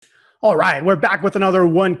All right, we're back with another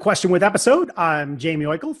One Question With episode. I'm Jamie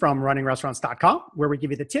Oikel from runningrestaurants.com, where we give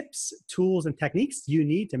you the tips, tools, and techniques you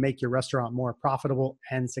need to make your restaurant more profitable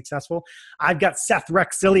and successful. I've got Seth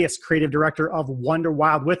Rexilius, Creative Director of Wonder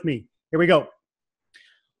Wild, with me. Here we go.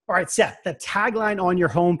 All right, Seth, the tagline on your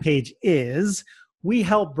homepage is, "We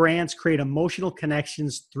help brands create emotional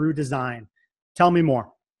connections through design." Tell me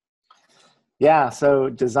more. Yeah, so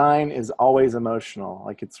design is always emotional.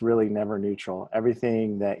 Like, it's really never neutral.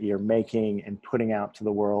 Everything that you're making and putting out to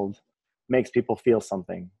the world makes people feel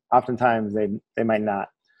something. Oftentimes they might not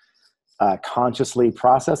consciously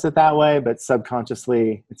process it that way, but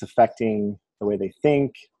subconsciously it's affecting the way they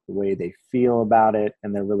think, the way they feel about it,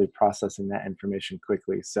 and they're really processing that information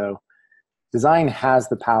quickly. So design has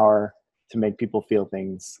the power to make people feel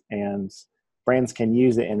things, and brands can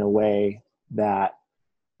use it in a way that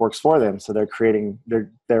works for them. So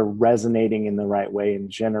they're resonating in the right way and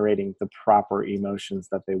generating the proper emotions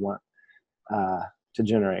that they want to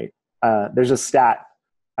generate. There's a stat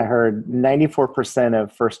I heard: 94%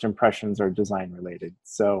 of first impressions are design related.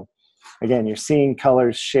 So again, you're seeing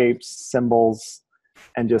colors, shapes, symbols,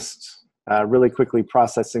 and just really quickly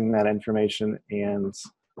processing that information. And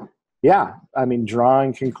yeah, I mean,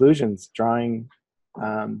 drawing conclusions, drawing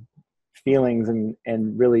feelings,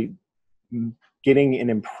 and really getting an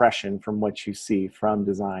impression from what you see from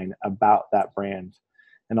design about that brand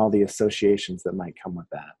and all the associations that might come with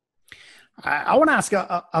that. I want to ask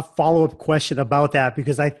a follow-up question about that,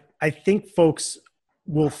 because I think folks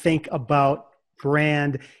will think about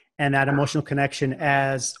brand and that emotional connection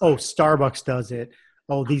as, oh, Starbucks does it.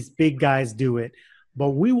 Oh, these big guys do it.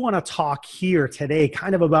 But we want to talk here today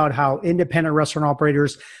kind of about how independent restaurant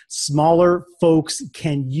operators, smaller folks,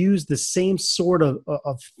 can use the same sort of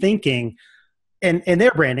thinking and their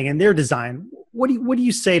branding and their design. What do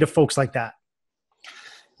you say to folks like that?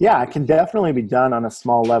 Yeah, it can definitely be done on a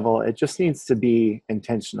small level. It just needs to be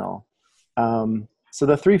intentional. So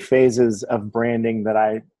the three phases of branding that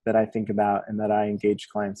I think about and that I engage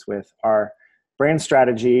clients with are brand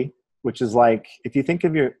strategy, which is like, if you think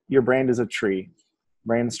of your brand as a tree,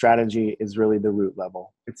 brand strategy is really the root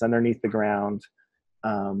level. It's underneath the ground,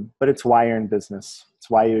 but it's why you're in business. It's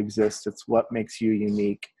why you exist. It's what makes you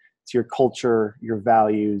unique. It's your culture, your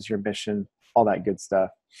values, your mission, all that good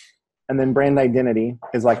stuff. And then brand identity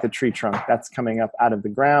is like the tree trunk that's coming up out of the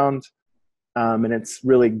ground. And it's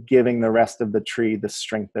really giving the rest of the tree the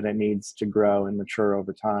strength that it needs to grow and mature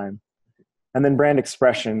over time. And then brand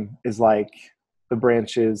expression is like the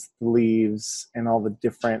branches, the leaves, and all the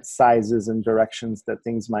different sizes and directions that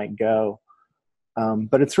things might go.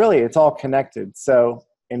 But it's all connected. So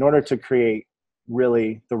in order to create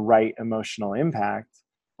really the right emotional impact,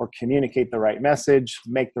 or communicate the right message,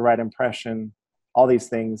 make the right impression, all these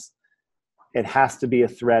things, it has to be a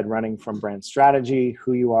thread running from brand strategy,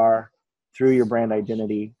 who you are, through your brand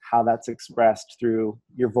identity, how that's expressed through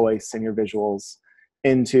your voice and your visuals,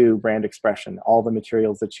 into brand expression, all the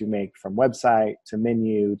materials that you make, from website to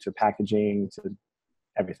menu to packaging to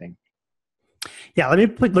everything. Yeah, let me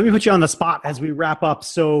put you on the spot as we wrap up.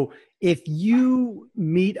 So if you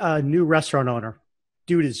meet a new restaurant owner,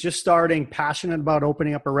 dude is just starting, passionate about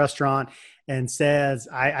opening up a restaurant, and says,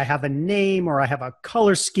 I have a name or I have a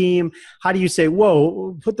color scheme, how do you say,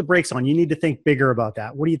 whoa, put the brakes on? You need to think bigger about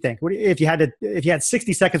that. What do you think? If you had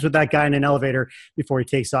 60 seconds with that guy in an elevator before he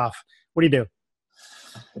takes off, what do you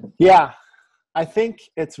do? Yeah, I think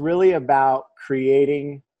it's really about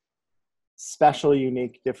creating special,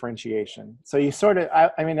 unique differentiation. So you sort of,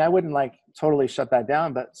 I wouldn't like totally shut that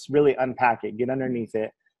down, but really unpack it, get underneath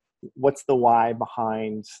it. What's the why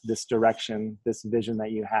behind this direction, this vision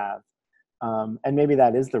that you have? And maybe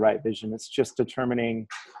that is the right vision. It's just determining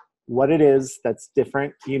what it is that's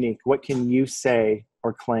different, unique. What can you say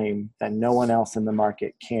or claim that no one else in the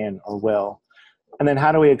market can or will? And then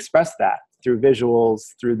how do we express that? Through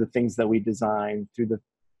visuals, through the things that we design, through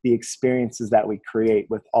the experiences that we create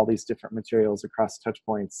with all these different materials across touch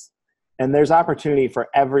points. And there's opportunity for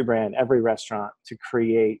every brand, every restaurant to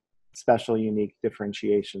create special, unique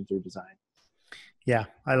differentiation through design. Yeah,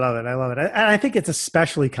 I love it. And I think it's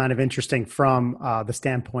especially kind of interesting from the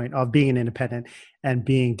standpoint of being an independent and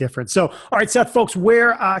being different. So, all right, Seth, folks,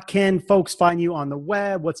 where can folks find you on the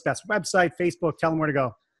web? What's best website, Facebook? Tell them where to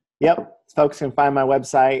go. Yep. Folks can find my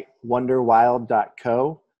website,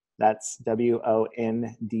 wonderwild.co. That's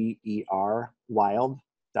WONDER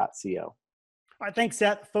wild.co. All right, thanks,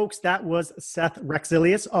 Seth. Folks, that was Seth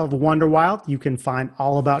Rexilius of Wonder Wild. You can find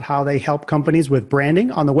all about how they help companies with branding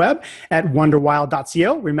on the web at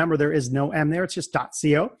wonderwild.co. Remember, there is no M there. It's just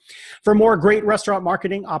 .co. For more great restaurant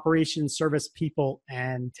marketing, operations, service, people,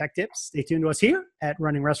 and tech tips, stay tuned to us here at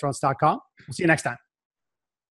runningrestaurants.com. We'll see you next time.